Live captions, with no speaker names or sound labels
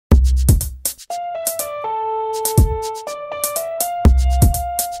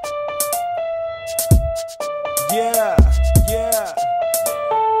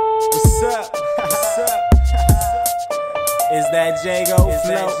Jaygo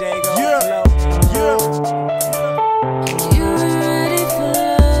flow. Yeah. You ain't ready for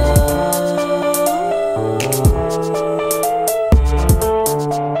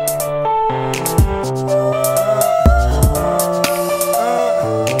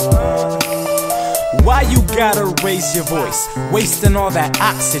Why you gotta raise your voice, wasting all that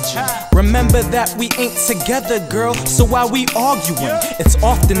oxygen? Remember that we ain't together, girl, so why we arguing? It's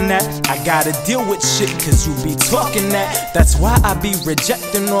often that I gotta deal with shit cause you be talking that. That's why I be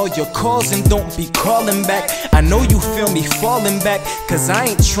rejecting all your calls and don't be calling back. I know you feel me falling back cause I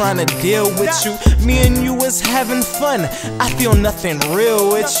ain't trying to deal with you. Me and you was having fun, I feel nothing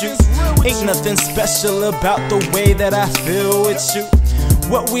real with you. Ain't nothing special about the way that I feel with you.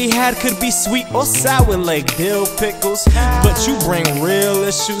 What we had could be sweet or sour like dill pickles, but you bring real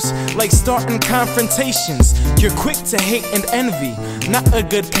issues like starting confrontations. You're quick to hate and envy, not a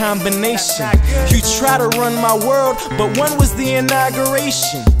good combination. You try to run my world, but when was the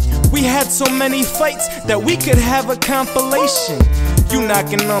inauguration? We had so many fights that we could have a compilation. You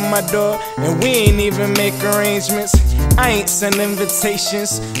knocking on my door and we ain't even make arrangements. I ain't send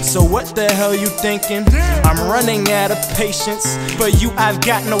invitations, so what the hell you thinking? I'm running out of patience. For you I've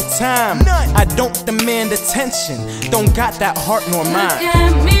got no time, I don't demand attention. Don't got that heart nor mind. Look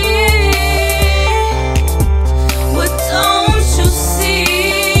at me, what don't you see?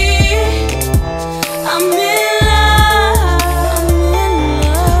 I'm in love,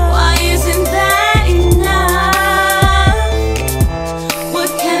 why isn't that enough? What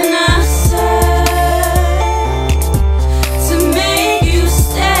can I say to make you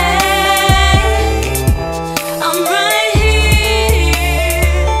stay? I'm right here,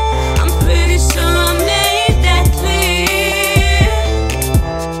 I'm pretty sure I made that clear.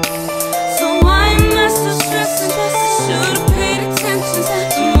 So why am I so stressing? I should've paid attention.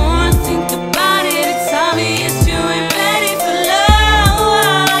 The more I think about it, it's obvious you ain't ready for love.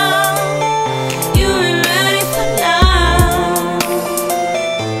 You ain't ready for love.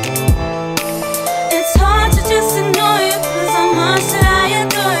 It's hard to just ignore you, cause how much that I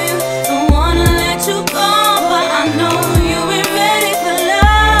adore you. Don't wanna let you go, but I know you ain't ready for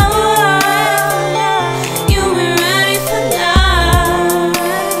love. You ain't ready for love.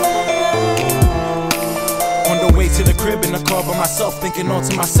 On the way to the crib in the car by myself, thinking all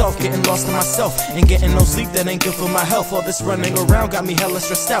to myself, getting lost in myself, and getting no sleep that ain't good for my health. All this running around got me hella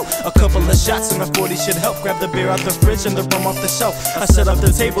stressed out. A couple of shots and a 40 should help. Grab the beer out the fridge and the rum off the shelf. I set up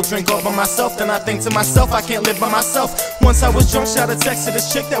the table, drink all by myself, then I think to myself, I can't live by myself. Once I was drunk, shot a text to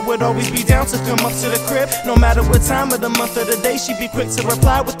this chick that would always be down to come up to the crib. No matter what time of the month or the day, she'd be quick to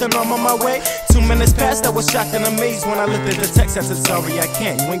reply with an arm on my way. 2 minutes passed, I was shocked and amazed when I looked at the text. I said, sorry, I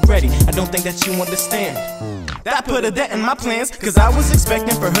can't, you ain't ready, I don't think that you understand. That put a dent in my plans, cause I was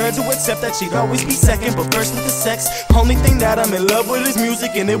expecting for her to accept that she'd always be second, but first with the sex. Only thing that I'm in love with is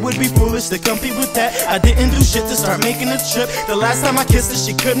music, and it would be foolish to compete with that. I didn't do shit to start making a trip. The last time I kissed her,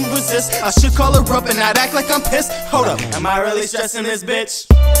 she couldn't resist. I should call her up and I'd act like I'm pissed. Hold up, am I really stressing this bitch?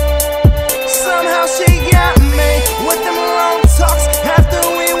 Somehow she got me with them long talks after